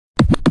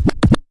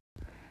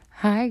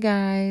Hi,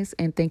 guys,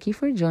 and thank you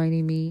for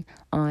joining me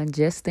on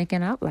Just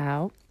Thinking Out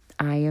Loud.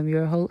 I am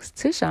your host,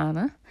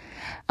 Tashana.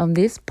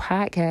 This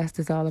podcast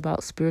is all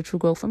about spiritual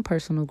growth and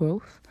personal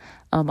growth.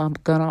 I'm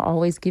going to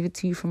always give it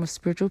to you from a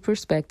spiritual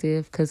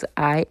perspective because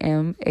I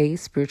am a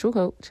spiritual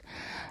coach.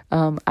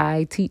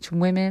 I teach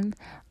women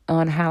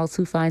on how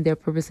to find their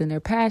purpose and their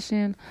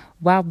passion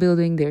while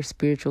building their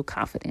spiritual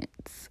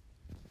confidence.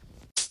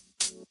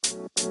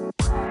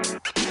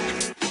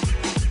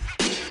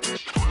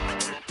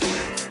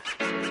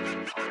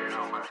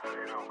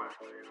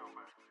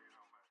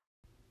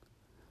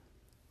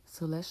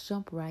 So let's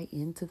jump right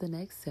into the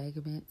next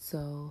segment.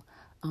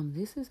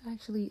 This is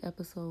actually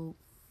episode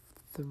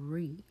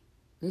 3.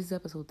 This is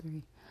episode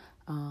 3.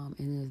 And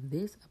in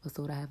this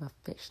episode, I have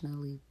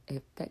affectionately, I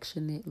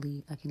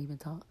can't even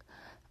talk,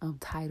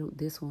 titled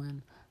this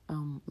one,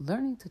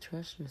 Learning to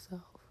Trust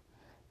Yourself.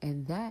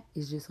 And that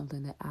is just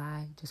something that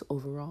I just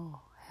overall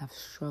have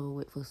struggled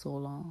with for so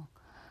long,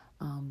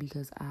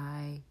 because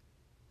I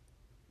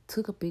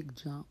took a big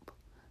jump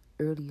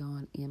early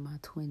on in my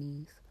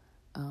 20s,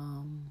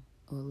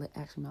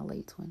 actually my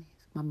late 20s,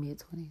 my mid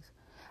 20s.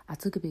 I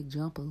took a big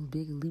jump, a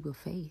big leap of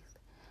faith.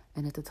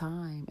 And at the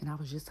time, and I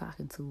was just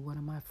talking to one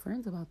of my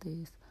friends about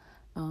this,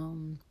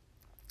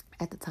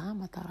 at the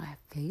time I thought I had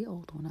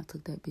failed when I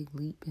took that big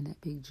leap and that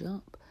big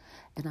jump.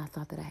 And I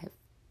thought that I had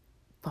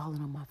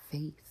fallen on my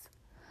face.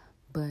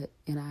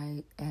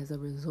 As a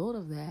result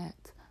of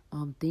that,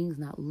 things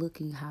not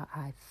looking how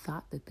I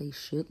thought that they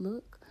should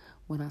look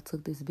when I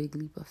took this big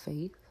leap of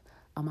faith,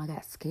 I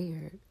got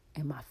scared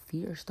and my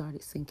fear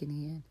started sinking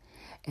in,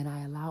 and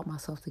I allowed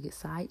myself to get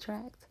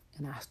sidetracked,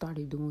 and I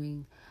started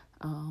doing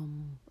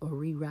or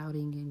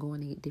rerouting and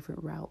going a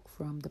different route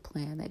from the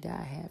plan that God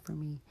had for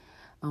me,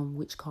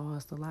 which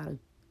caused a lot of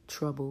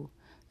trouble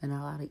and a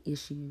lot of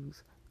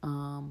issues.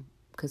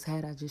 Because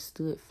had I just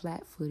stood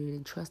flat-footed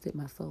and trusted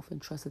myself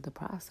and trusted the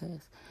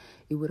process,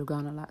 it would have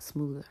gone a lot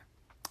smoother.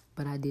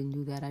 But I didn't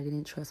do that. I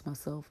didn't trust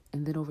myself.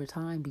 And then over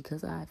time,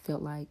 because I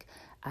felt like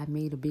I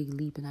made a big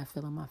leap and I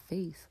fell on my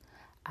face,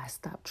 I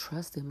stopped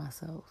trusting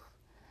myself.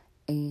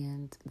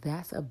 And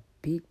that's a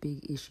big,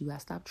 big issue. I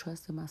stopped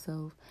trusting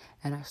myself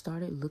and I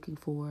started looking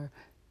for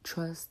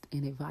trust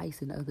and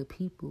advice in other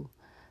people.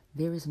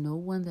 There is no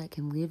one that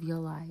can live your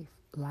life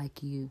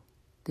like you.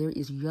 There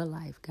is your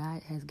life.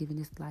 God has given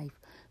this life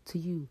to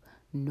you.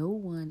 No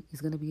one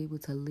is going to be able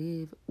to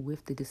live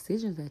with the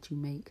decisions that you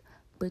make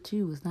but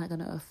you. It's not going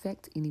to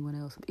affect anyone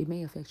else. It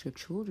may affect your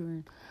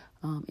children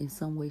in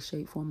some way,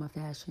 shape, form, or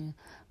fashion,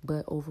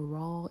 but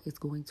overall, it's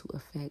going to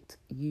affect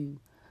you.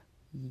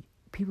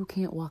 People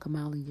can't walk a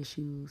mile in your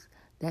shoes.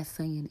 That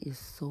saying is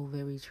so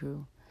very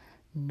true.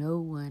 No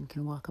one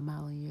can walk a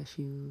mile in your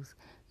shoes.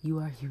 You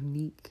are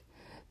unique.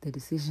 The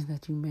decisions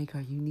that you make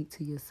are unique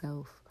to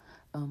yourself.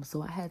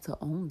 So I had to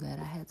own that.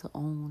 I had to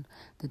own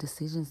the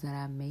decisions that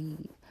I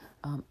made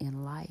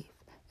in life.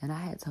 And I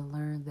had to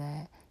learn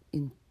that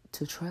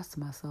to trust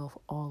myself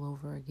all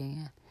over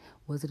again.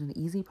 Was it an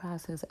easy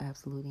process?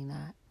 Absolutely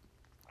not.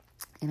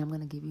 And I'm going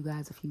to give you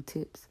guys a few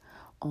tips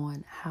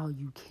on how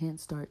you can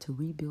start to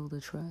rebuild the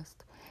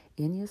trust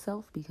in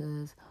yourself,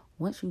 because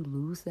once you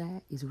lose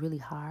that, it's really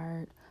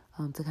hard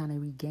to kind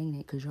of regain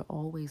it, because you're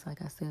always,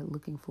 like I said,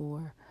 looking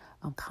for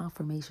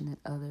confirmation in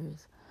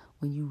others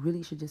when you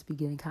really should just be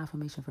getting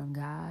confirmation from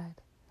God,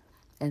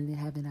 and then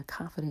having a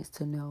confidence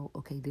to know,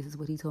 okay, this is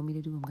what he told me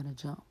to do. I'm going to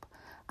jump.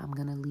 I'm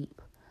going to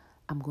leap.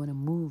 I'm going to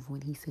move when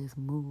he says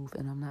move,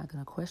 and I'm not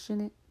going to question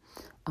it.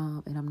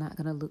 And I'm not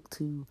going to look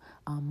to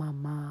my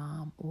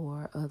mom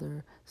or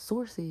other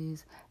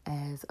sources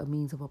as a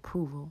means of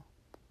approval.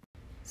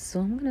 So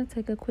I'm going to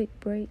take a quick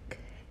break,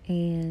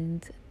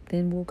 and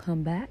then we'll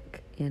come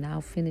back and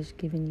I'll finish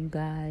giving you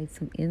guys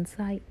some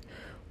insight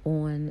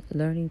on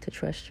learning to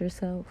trust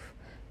yourself.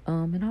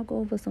 And I'll go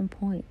over some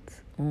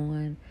points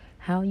on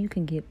how you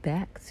can get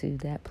back to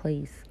that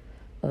place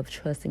of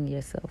trusting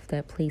yourself,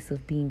 that place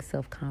of being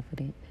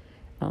self-confident.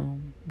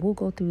 We'll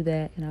go through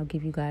that, and I'll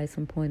give you guys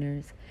some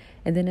pointers.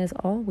 And then, as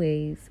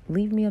always,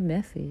 leave me a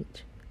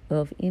message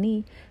of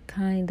any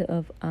kind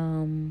of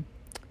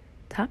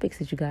topics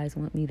that you guys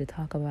want me to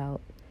talk about.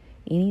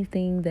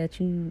 Anything that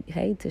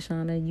hey,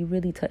 Tashana, you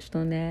really touched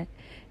on that,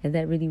 and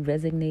that really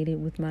resonated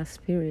with my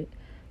spirit.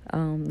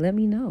 Let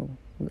me know.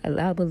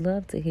 I would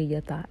love to hear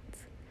your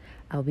thoughts.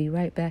 I'll be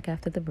right back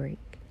after the break.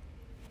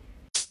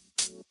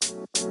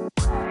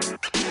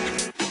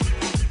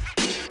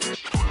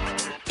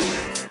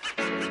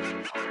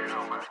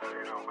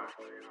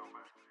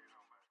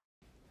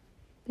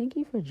 Thank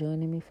you for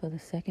joining me for the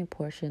second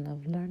portion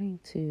of learning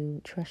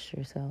to trust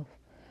yourself.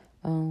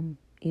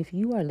 If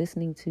you are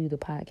listening to the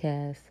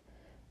podcast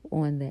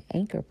on the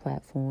Anchor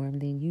platform,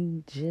 then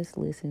you just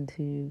listened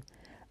to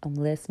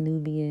Les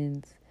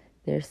Nubians,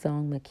 their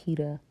song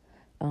Makita.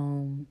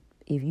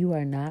 If you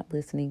are not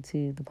listening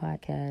to the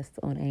podcast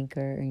on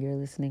Anchor and you're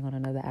listening on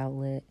another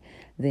outlet,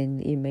 then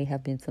it may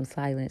have been some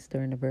silence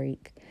during the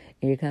break,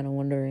 and you're kind of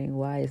wondering,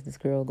 why is this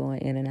girl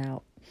going in and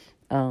out?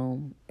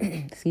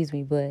 Excuse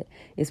me, but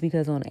it's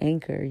because on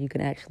Anchor you can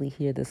actually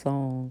hear the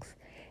songs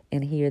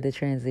and hear the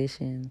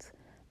transitions.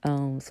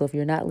 So if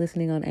you're not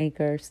listening on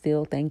Anchor,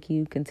 still thank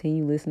you.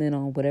 Continue listening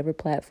on whatever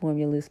platform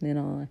you're listening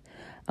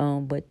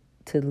on. But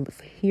to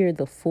hear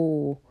the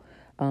full,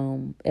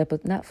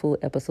 not full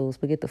episodes,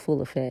 but get the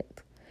full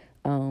effect,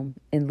 and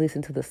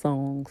listen to the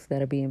songs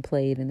that are being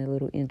played in the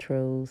little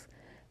intros,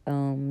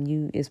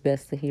 it's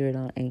best to hear it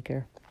on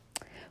Anchor.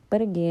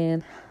 But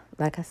again,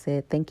 like I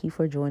said, thank you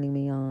for joining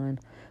me on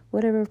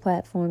whatever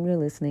platform you're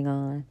listening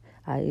on.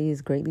 It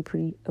is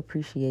greatly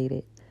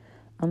appreciated.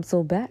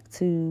 So back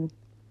to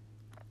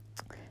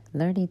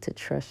learning to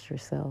trust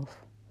yourself.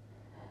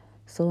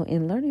 So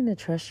in learning to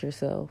trust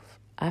yourself,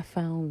 I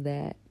found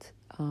that,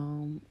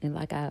 and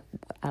like I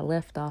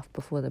left off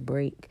before the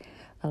break,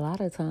 a lot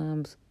of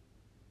times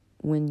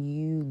when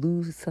you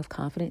lose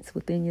self-confidence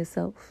within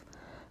yourself,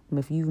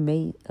 if you've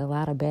made a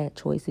lot of bad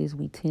choices,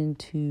 we tend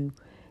to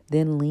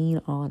then lean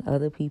on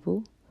other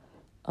people,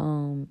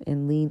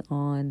 and lean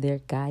on their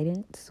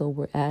guidance. So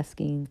we're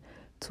asking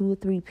 2 or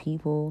 3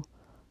 people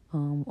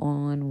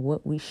on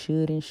what we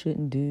should and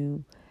shouldn't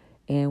do,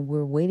 and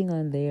we're waiting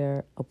on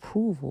their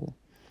approval.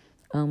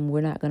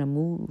 We're not going to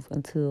move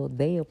until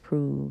they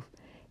approve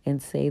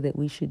and say that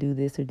we should do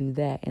this or do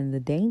that. And the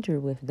danger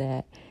with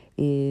that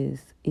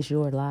is it's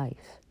your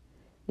life.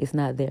 It's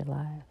not their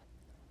life.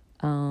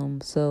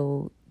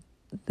 So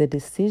the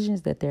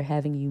decisions that they're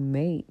having you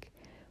make,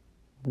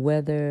 a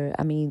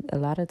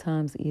lot of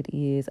times it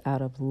is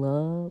out of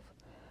love,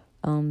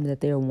 that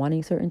they're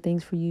wanting certain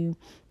things for you.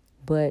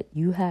 But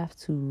you have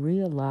to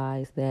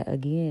realize that,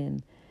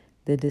 again,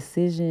 the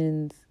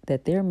decisions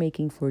that they're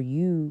making for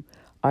you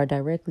are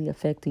directly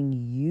affecting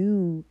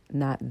you,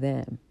 not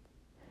them.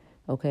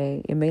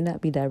 Okay? It may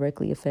not be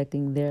directly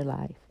affecting their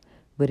life,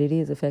 but it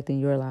is affecting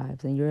your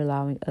lives. And you're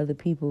allowing other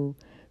people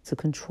to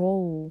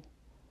control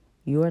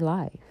your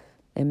life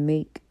and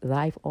make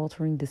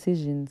life-altering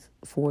decisions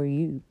for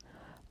you.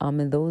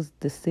 And those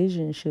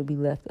decisions should be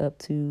left up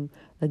to,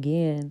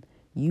 again,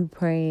 you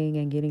praying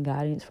and getting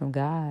guidance from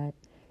God,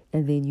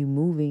 and then you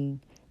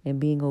moving and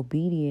being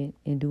obedient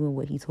and doing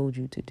what he told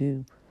you to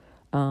do.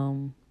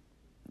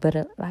 But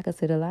like I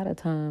said, a lot of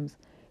times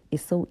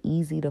it's so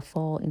easy to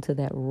fall into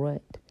that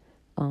rut,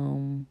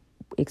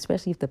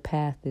 especially if the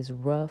path is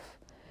rough.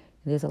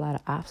 There's a lot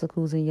of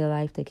obstacles in your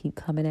life that keep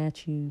coming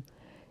at you.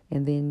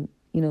 And then,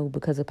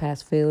 because of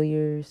past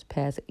failures,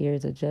 past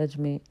errors of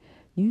judgment,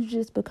 you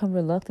just become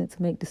reluctant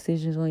to make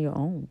decisions on your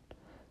own.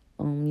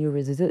 Your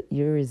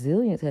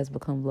resilience has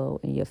become low,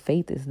 and your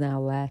faith is now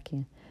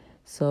lacking.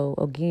 So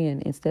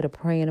again, instead of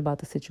praying about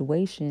the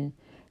situation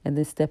and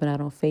then stepping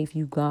out on faith,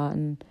 you've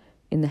gotten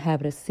in the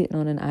habit of sitting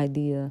on an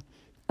idea,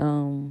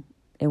 and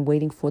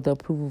waiting for the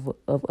approval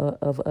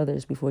of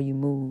others before you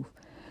move.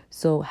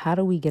 So how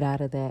do we get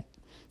out of that?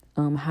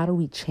 How do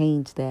we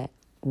change that?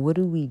 What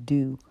do we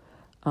do?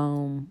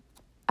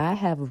 I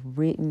have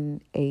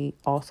written a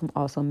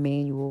awesome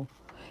manual,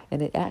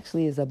 and it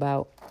actually is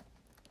about,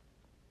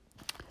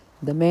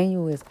 the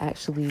manual is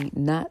actually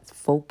not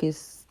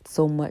focused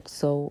so much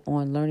so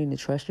on learning to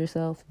trust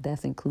yourself.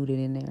 That's included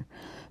in there.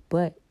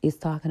 But it's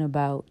talking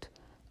about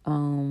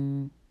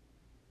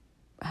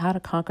how to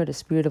conquer the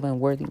spirit of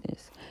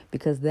unworthiness,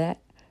 because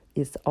that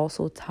is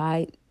also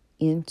tied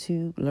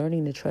into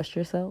learning to trust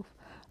yourself.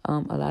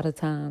 A lot of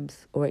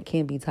times, or it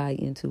can be tied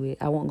into it.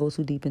 I won't go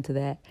too deep into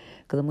that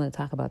because I'm going to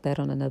talk about that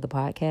on another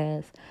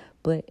podcast.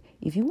 But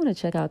if you want to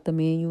check out the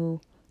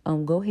manual,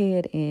 go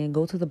ahead and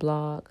go to the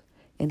blog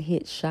and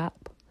hit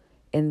shop.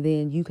 And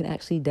then you can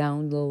actually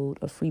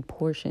download a free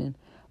portion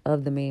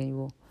of the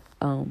manual.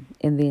 And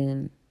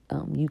then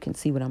you can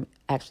see what I'm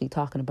actually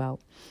talking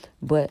about.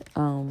 But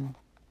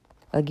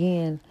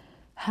again,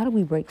 how do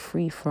we break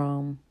free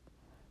from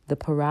the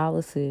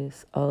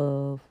paralysis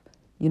of,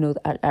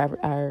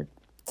 our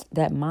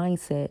that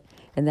mindset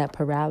and that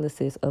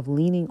paralysis of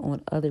leaning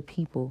on other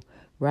people,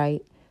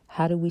 right?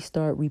 How do we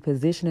start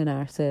repositioning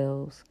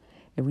ourselves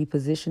and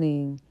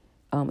repositioning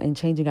and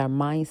changing our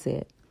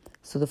mindset?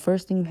 So the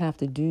first thing you have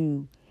to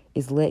do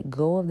is let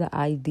go of the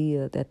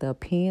idea that the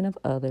opinion of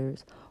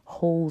others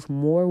holds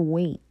more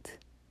weight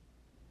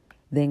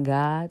than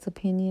God's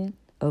opinion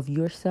of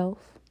you,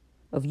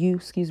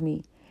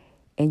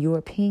 and your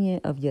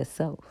opinion of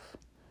yourself.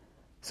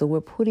 So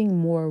we're putting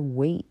more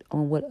weight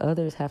on what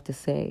others have to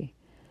say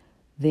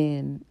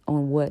than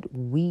on what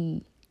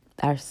we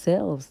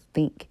ourselves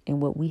think and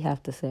what we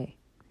have to say.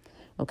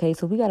 Okay,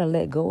 so we got to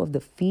let go of the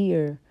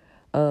fear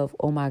of,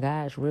 oh my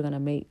gosh, I'm going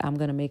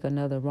to make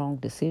another wrong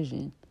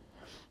decision.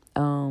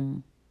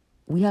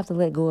 We have to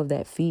let go of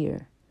that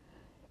fear,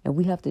 and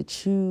we have to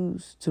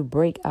choose to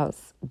break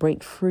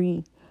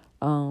free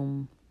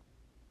of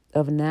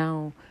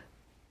now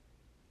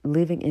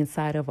living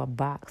inside of a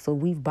box. So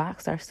we've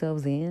boxed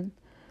ourselves in,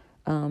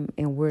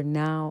 and we're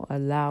now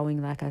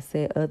allowing, like I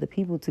said, other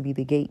people to be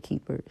the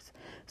gatekeepers.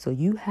 So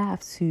you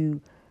have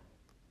to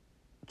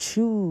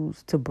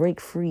choose to break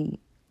free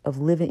of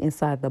living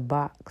inside the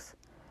box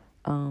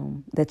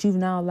that you've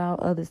now allowed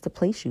others to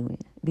place you in,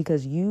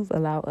 because you've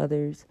allowed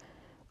others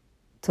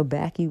to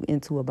back you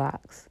into a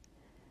box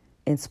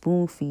and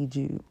spoon feed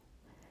you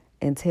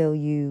and tell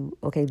you,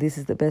 okay, this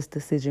is the best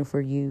decision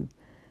for you.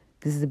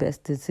 This is the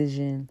best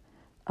decision.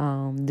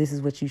 This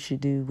is what you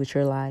should do with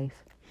your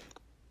life.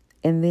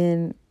 And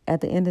then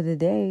at the end of the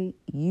day,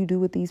 you do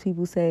what these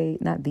people say,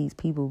 not these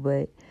people,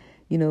 but,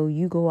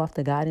 you go off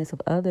the guidance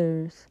of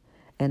others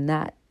and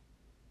not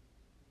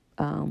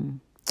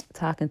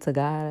talking to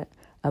God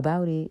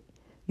about it.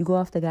 You go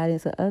off the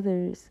guidance of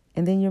others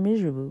and then you're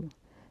miserable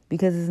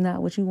because it's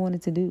not what you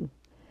wanted to do.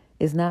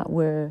 It's not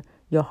where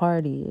your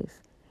heart is.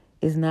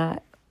 It's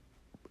not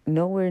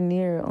nowhere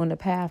near on the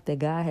path that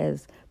God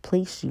has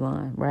placed you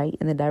on, right?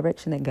 In the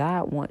direction that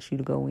God wants you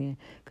to go in.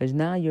 Because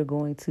now you're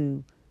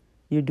doing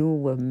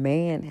what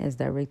man has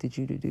directed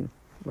you to do,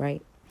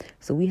 right?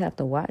 So we have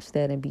to watch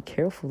that and be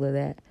careful of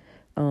that.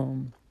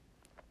 And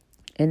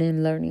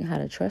then learning how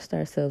to trust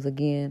ourselves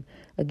again,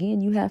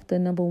 you have to,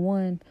 number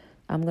one,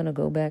 I'm going to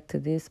go back to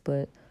this,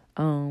 but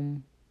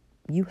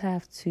you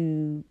have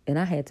to, and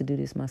I had to do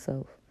this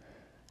myself.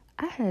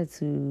 I had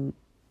to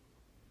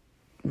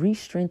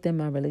re-strengthen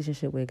my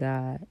relationship with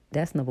God.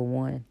 That's number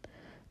one.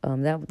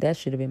 That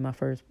should have been my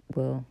first,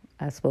 well,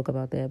 I spoke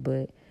about that,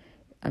 but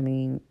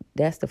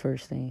that's the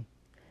first thing.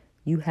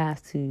 You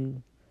have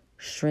to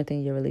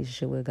strengthen your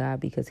relationship with God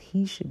because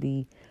he should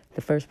be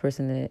the first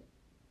person that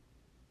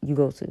you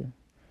go to.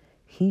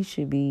 He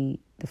should be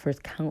the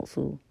first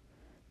counsel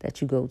that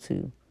you go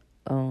to.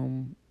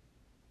 And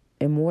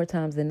more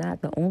times than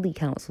not, the only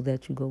counsel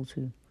that you go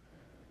to.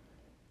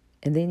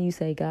 And then you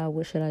say, God,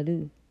 what should I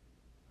do?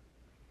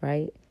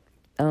 Right?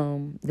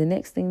 The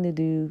next thing to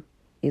do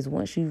is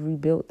once you've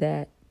rebuilt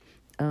that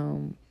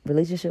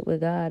relationship with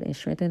God and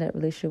strengthened that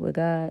relationship with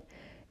God,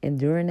 and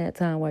during that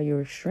time while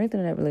you're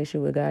strengthening that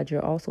relationship with God,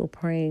 you're also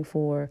praying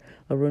for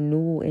a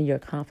renewal in your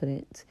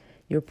confidence.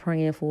 You're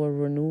praying for a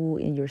renewal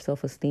in your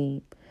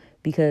self-esteem.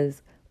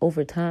 Because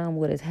over time,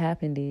 what has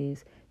happened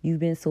is you've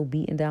been so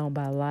beaten down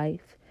by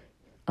life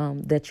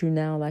that you're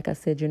now, like I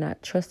said, you're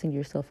not trusting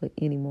yourself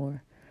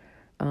anymore.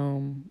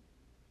 And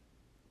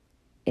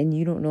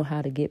you don't know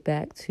how to get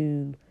back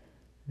to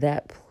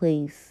that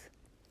place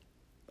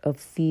of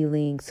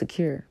feeling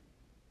secure.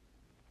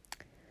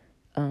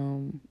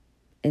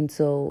 And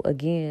so,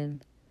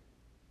 again,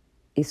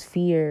 it's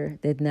fear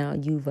that now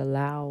you've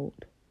allowed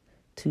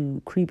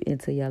to creep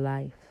into your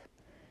life.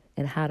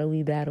 And how do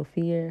we battle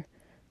fear?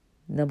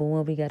 Number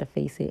one, we got to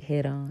face it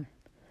head on.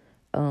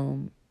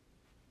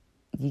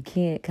 You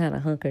can't kind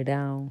of hunker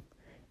down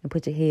and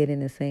put your head in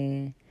the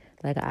sand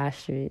like an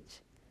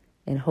ostrich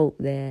and hope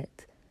that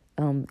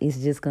it's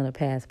just going to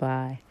pass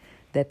by,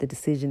 that the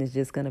decision is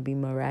just going to be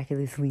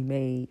miraculously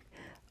made.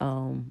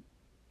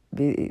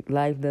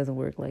 Life doesn't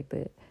work like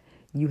that.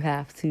 You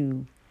have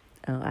to,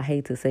 I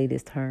hate to say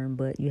this term,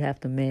 but you have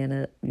to man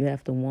up, you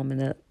have to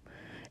woman up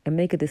and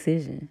make a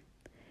decision.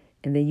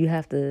 And then you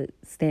have to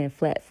stand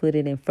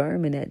flat-footed and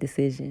firm in that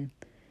decision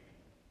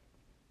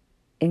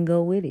and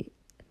go with it.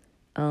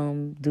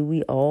 Do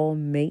we all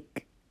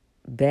make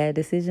bad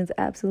decisions?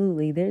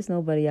 Absolutely. There's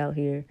nobody out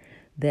here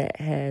that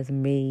has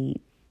made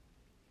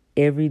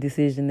every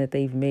decision that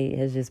they've made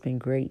has just been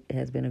great. It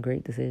has been a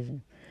great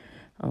decision.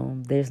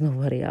 There's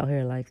nobody out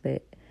here like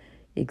that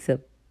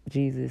except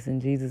Jesus,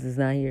 and Jesus is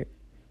not here.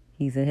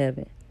 He's in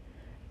heaven.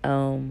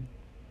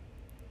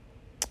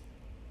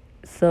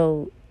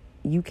 So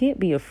you can't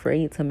be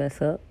afraid to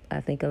mess up.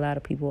 I think a lot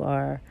of people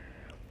are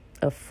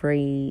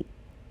afraid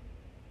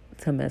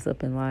to mess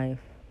up in life.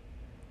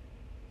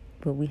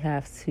 But we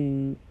have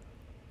to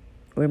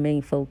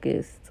remain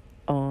focused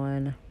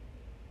on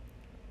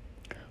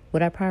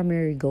what our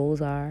primary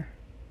goals are.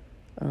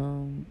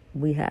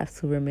 We have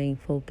to remain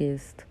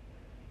focused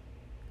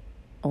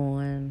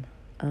on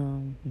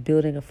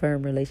building a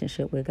firm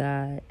relationship with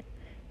God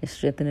and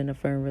strengthening a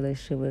firm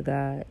relationship with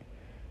God.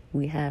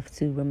 We have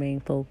to remain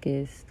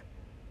focused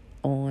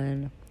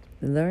on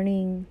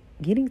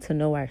getting to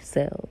know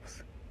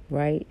ourselves,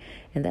 right?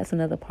 And that's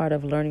another part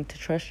of learning to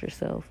trust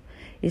yourself.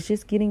 It's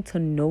just getting to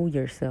know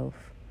yourself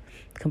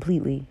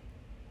completely.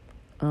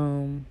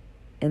 And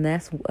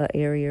that's an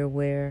area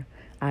where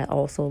I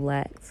also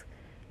lacked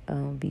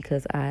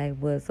because I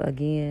was,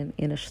 again,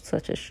 in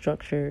such a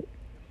structured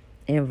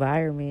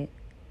environment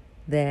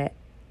that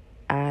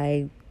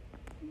I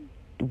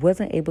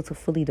wasn't able to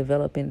fully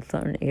develop in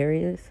certain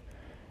areas.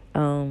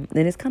 And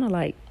it's kind of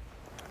like,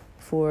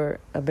 for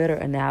a better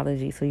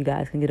analogy, so you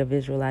guys can get a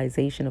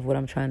visualization of what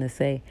I'm trying to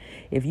say.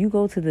 If you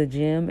go to the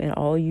gym and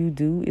all you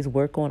do is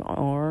work on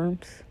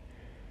arms,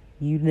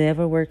 you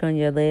never work on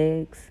your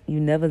legs, you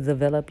never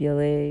develop your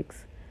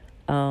legs,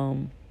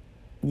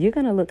 you're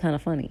going to look kind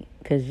of funny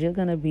because you're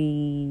going to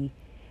be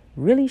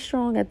really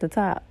strong at the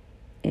top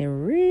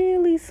and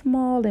really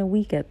small and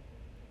weak at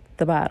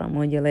the bottom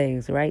on your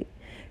legs, right?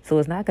 So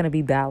it's not going to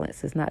be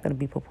balanced. It's not going to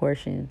be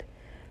proportioned.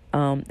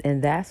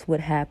 And that's what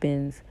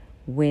happens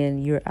when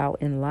you're out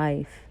in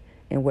life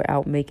and we're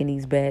out making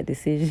these bad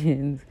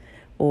decisions,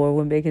 or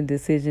we're making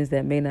decisions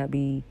that may not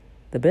be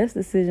the best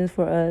decisions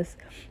for us,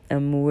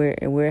 and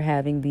we're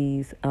having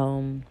these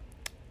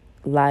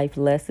life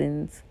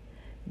lessons.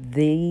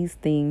 These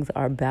things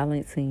are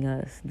balancing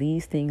us.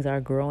 These things are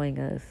growing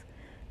us.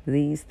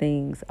 These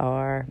things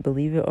are,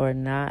 believe it or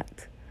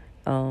not,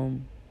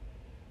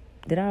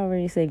 Did I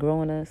already say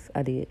growing us?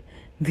 I did.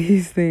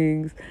 These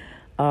things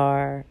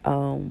are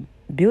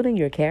building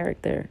your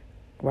character,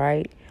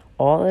 right?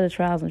 All of the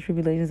trials and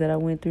tribulations that I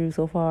went through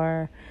so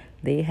far,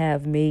 they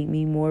have made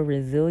me more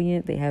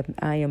resilient.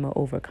 I am an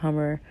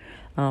overcomer.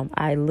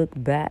 I look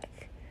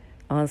back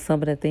on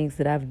some of the things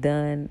that I've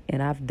done,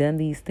 and I've done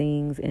these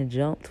things and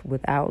jumped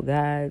without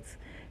God's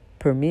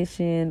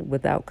permission,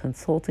 without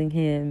consulting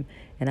Him,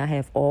 and I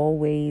have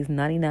always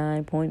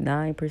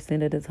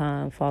 99.9% of the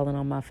time fallen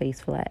on my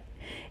face flat.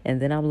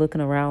 And then I'm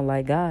looking around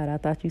like, God, I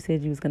thought you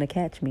said you was going to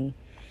catch me.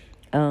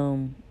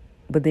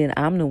 But then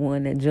I'm the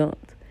one that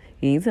jumped.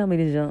 He didn't tell me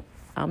to jump.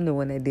 I'm the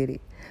one that did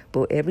it.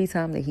 But every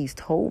time that He's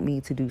told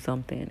me to do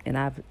something and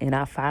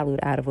I followed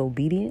out of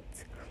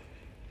obedience,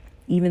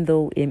 even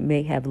though it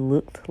may have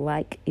looked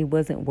like it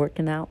wasn't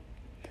working out,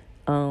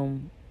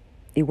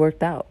 it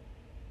worked out.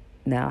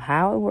 Now,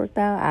 how it worked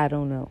out, I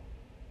don't know.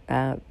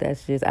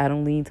 That's just, I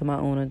don't lean to my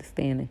own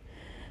understanding.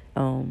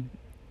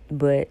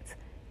 But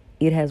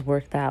it has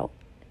worked out.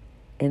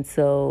 And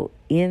so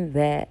in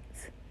that,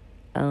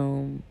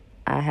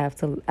 I had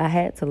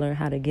to learn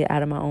how to get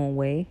out of my own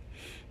way.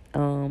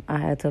 I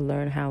had to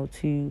learn how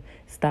to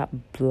stop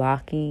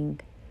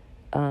blocking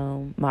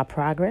my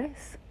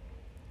progress.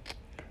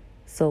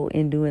 So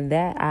in doing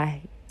that,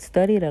 I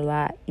studied a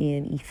lot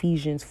in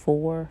Ephesians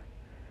 4.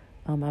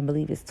 I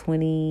believe it's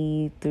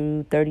 20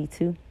 through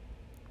 32.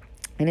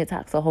 And it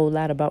talks a whole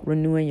lot about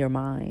renewing your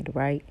mind,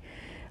 right?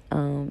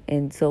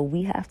 And so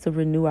we have to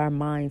renew our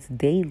minds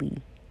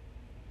daily.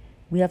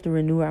 We have to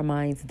renew our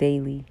minds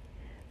daily.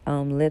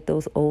 Let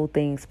those old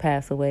things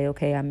pass away.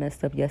 Okay, I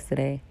messed up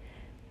yesterday,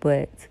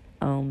 but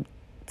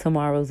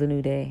tomorrow's a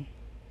new day.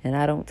 And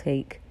I don't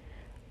take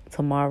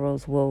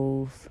tomorrow's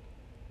woes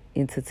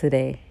into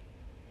today.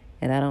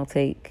 And I don't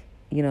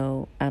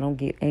I don't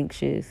get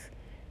anxious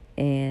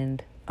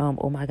and,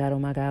 oh my God,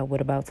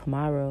 what about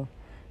tomorrow?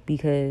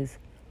 Because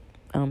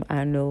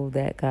I know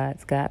that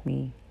God's got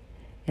me.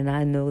 And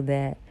I know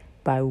that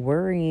by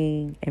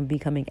worrying and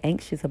becoming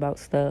anxious about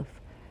stuff,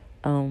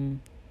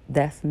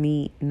 that's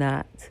me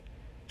not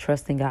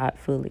trusting God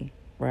fully,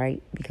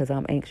 right? Because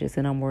I'm anxious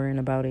and I'm worrying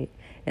about it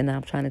and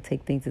I'm trying to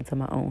take things into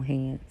my own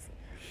hands.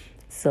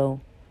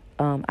 So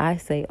I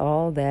say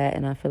all that,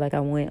 and I feel like I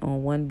went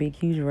on one big,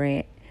 huge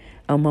rant.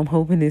 I'm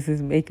hoping this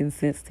is making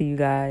sense to you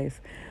guys.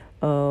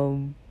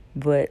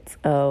 But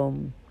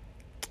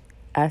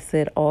I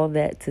said all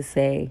that to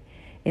say,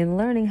 in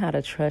learning how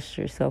to trust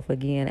yourself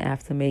again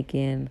after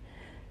making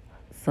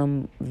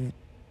some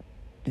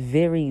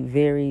very,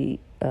 very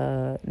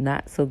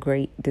not so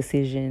great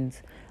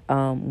decisions,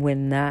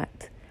 when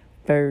not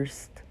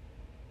first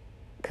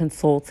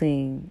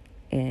consulting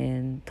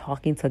and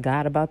talking to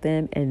God about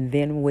them, and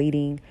then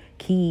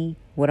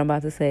what I'm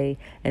about to say,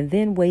 and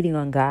then waiting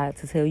on God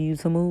to tell you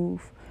to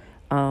move.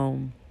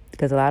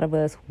 Because a lot of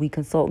us, we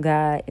consult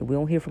God and we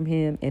don't hear from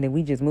Him, and then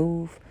we just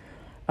move.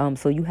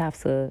 So you have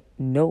to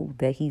know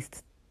that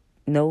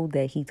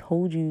He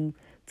told you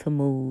to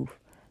move,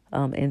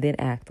 and then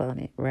act on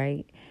it,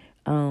 right?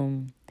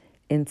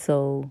 And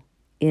so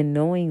in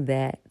knowing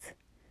that,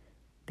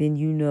 then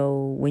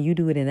when you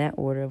do it in that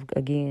order,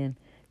 again,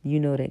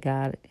 that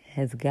God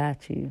has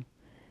got you,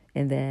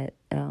 and that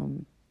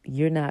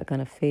you're not going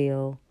to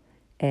fail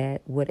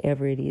at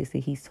whatever it is that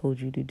He's told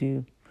you to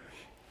do.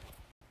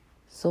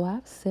 So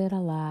I've said a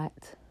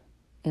lot,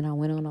 and I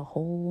went on a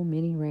whole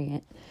mini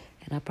rant,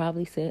 and I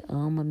probably said a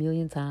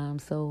million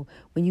times. So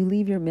when you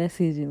leave your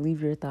message and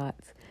leave your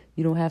thoughts,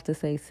 you don't have to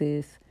say,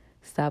 sis,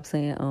 stop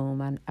saying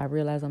I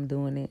realize I'm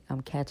doing it.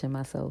 I'm catching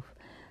myself.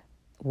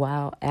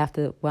 While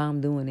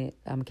I'm doing it,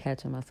 I'm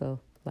catching myself.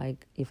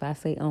 Like if I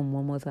say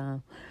one more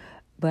time.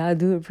 But I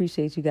do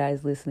appreciate you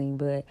guys listening.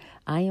 But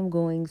I am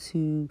going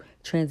to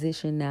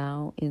transition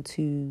now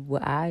into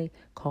what I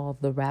call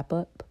the wrap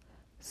up.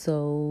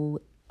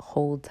 So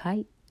hold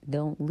tight.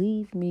 Don't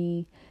leave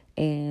me.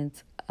 And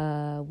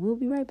we'll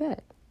be right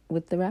back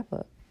with the wrap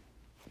up.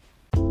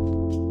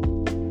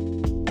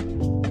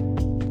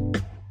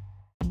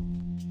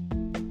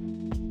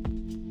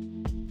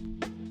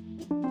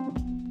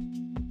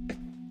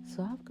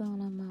 So I've gone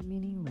on my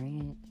mini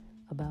rant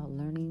about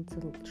learning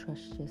to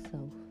trust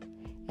yourself.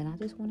 And I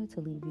just wanted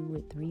to leave you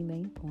with 3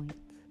 main points.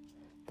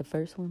 The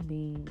first one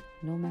being,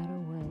 no matter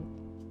what,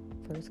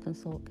 first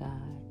consult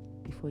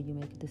God before you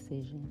make a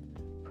decision.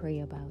 Pray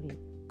about it.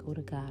 Go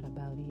to God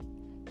about it.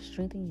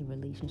 Strengthen your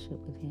relationship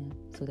with Him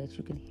so that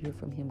you can hear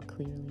from Him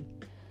clearly.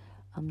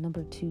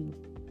 Number 2,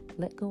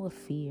 let go of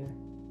fear.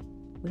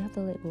 We have to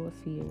let go of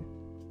fear.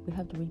 We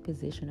have to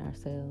reposition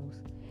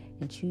ourselves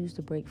and choose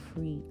to break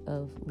free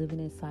of living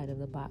inside of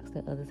the box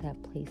that others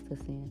have placed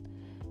us in.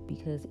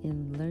 Because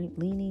in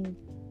leaning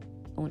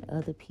on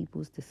other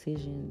people's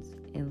decisions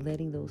and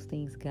letting those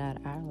things guide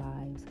our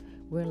lives,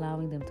 we're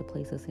allowing them to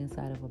place us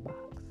inside of a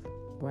box,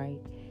 right?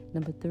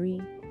 Number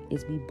 3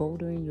 is be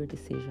bolder in your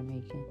decision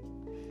making.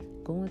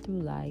 Going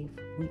through life,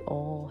 we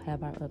all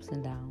have our ups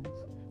and downs.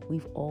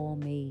 We've all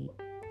made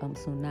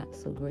some not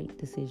so great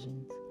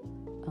decisions.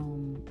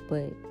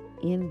 But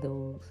in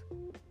those,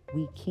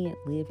 we can't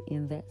live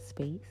in that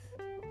space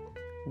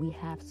we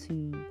have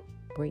to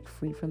break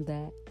free from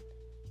that.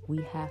 We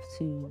have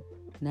to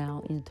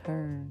now, in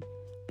turn,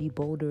 be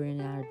bolder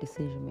in our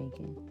decision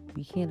making.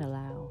 We can't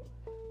allow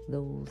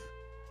those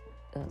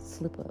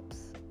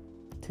slip-ups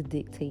to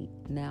dictate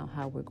now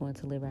how we're going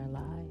to live our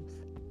lives.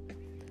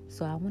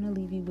 So I want to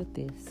leave you with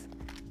this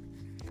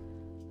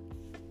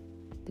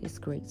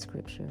great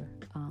scripture.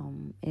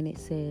 And it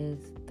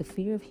says, the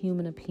fear of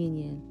human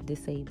opinion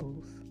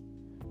disables,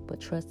 but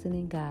trusting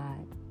in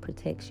God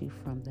protects you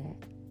from that.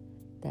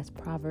 That's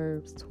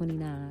Proverbs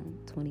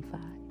 29:25.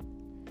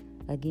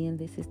 Again,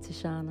 this is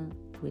Tashana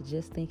with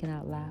Just Thinking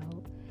Out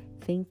Loud.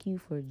 Thank you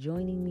for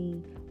joining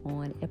me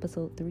on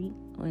episode 3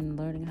 on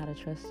learning how to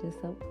trust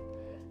yourself.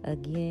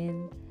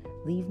 Again,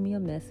 leave me a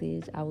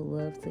message. I would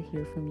love to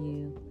hear from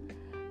you.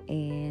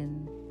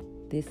 And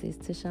this is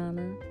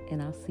Tashana,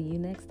 and I'll see you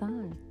next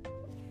time.